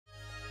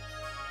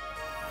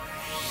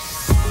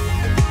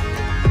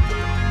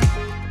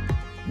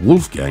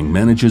Wolfgang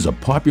manages a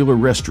popular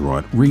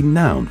restaurant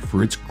renowned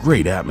for its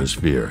great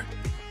atmosphere.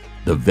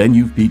 The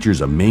venue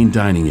features a main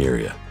dining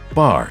area,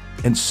 bar,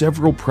 and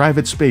several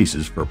private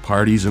spaces for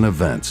parties and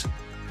events.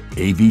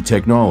 AV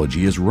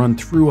technology is run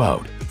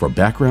throughout for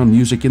background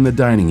music in the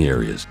dining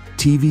areas,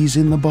 TVs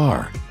in the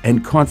bar,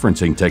 and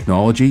conferencing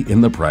technology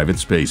in the private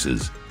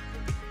spaces.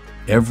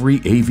 Every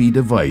AV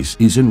device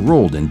is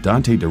enrolled in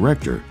Dante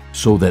Director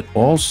so that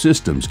all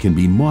systems can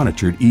be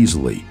monitored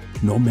easily,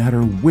 no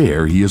matter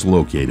where he is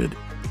located.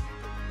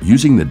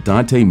 Using the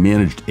Dante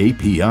Managed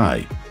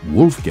API,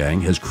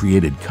 Wolfgang has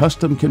created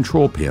custom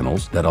control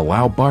panels that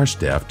allow bar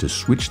staff to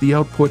switch the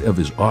output of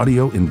his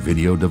audio and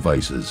video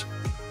devices.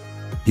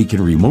 He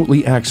can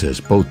remotely access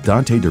both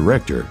Dante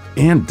Director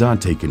and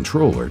Dante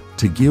Controller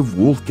to give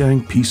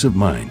Wolfgang peace of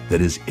mind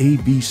that his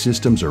AV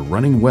systems are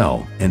running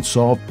well and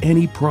solve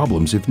any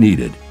problems if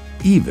needed,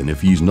 even if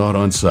he's not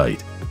on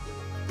site.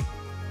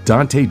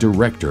 Dante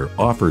Director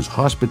offers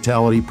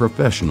hospitality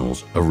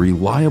professionals a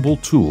reliable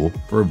tool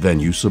for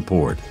venue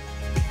support.